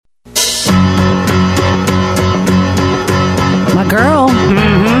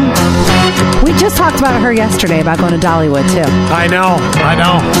talked about her yesterday, about going to Dollywood, too. I know.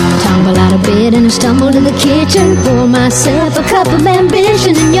 Tumble out of bed and I stumble to the kitchen. Pour myself a cup of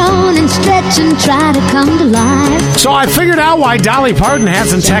ambition and yawn and stretch and try to come to life. So I figured out why Dolly Parton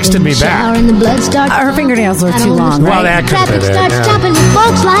hasn't texted me back. And the blood starts Her fingernails are too long, Well, right? that could Traffic be it, starts yeah. jumping with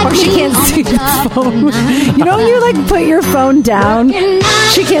folks like Or she me can't on see the the clock. phone. You know, you like put your phone down.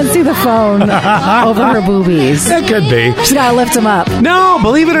 She can't see the phone over her boobies. That could be. She's got to lift them up. No,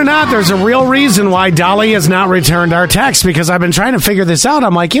 believe it or not, there's a real reason why Dolly has not returned our text, because I've been trying to figure this out.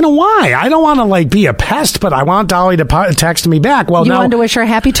 I'm like, you know why? I don't want to like be a pest, but I want Dolly to text me back. Well, You now, wanted to wish her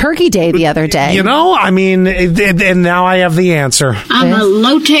happy Turkey Day the other day. you know, I mean, and now I have the answer. I'm a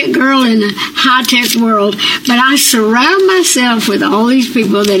low-tech girl in a high-tech world, but I surround myself with all these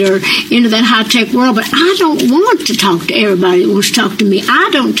people that are into that high-tech world, but I don't want to talk to everybody that wants to talk to me. I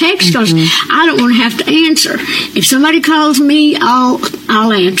don't text because I don't want to have to answer. If somebody calls me, I'll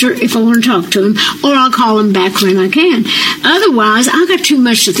answer if I want to talk to them, or I'll call them back when I can. Otherwise, I got too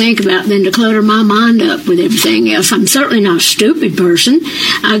much to think about than to clutter my mind up with everything else. I'm certainly not a stupid person.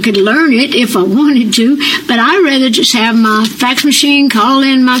 I could learn it if I wanted to, but I'd rather just have my fax machine call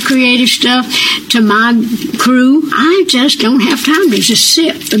in my creative stuff to my crew. I just don't have time to just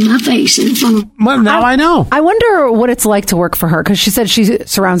sit in my face in the phone. Well, now I know. I wonder what it's like to work for her, because she said she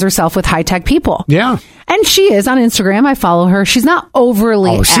surrounds herself with high-tech people. Yeah. And she is on Instagram. I follow her. She's not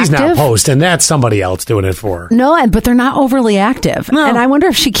overly active. She's not posting. That's somebody else doing it for her. No, but they're not overly active. No. And I wonder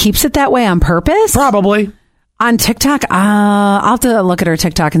if she keeps it that way on purpose. Probably. On TikTok, I'll have to look at her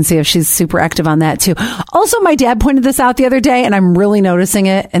TikTok and see if she's super active on that too. Also, my dad pointed this out the other day, and I'm really noticing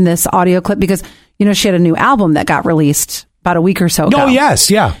it in this audio clip because, you know, she had a new album that got released about a week or so ago. Oh,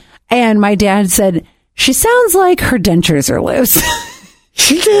 yes, yeah. And my dad said, she sounds like her dentures are loose.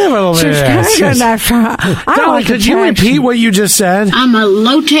 She did a little bit of that. Dolly, could you repeat what you just said? I'm a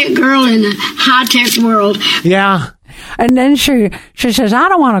low-tech girl in a high-tech world. Yeah. And then she says, I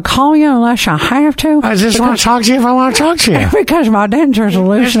don't want to call you unless I have to. I just want to talk to you if I want to talk to you. Because my dentures are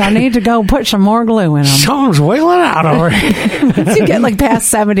loose and I need to go put some more glue in them. Someone's wiggling out over here. Once you get like past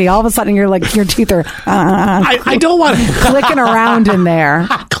 70, all of a sudden you're like, your teeth are I don't want to clicking around in there.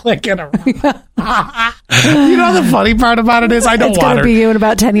 clicking around. You know the funny part about it is I don't It's want going to her. be you in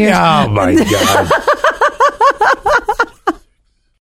about 10 years. Oh, my God.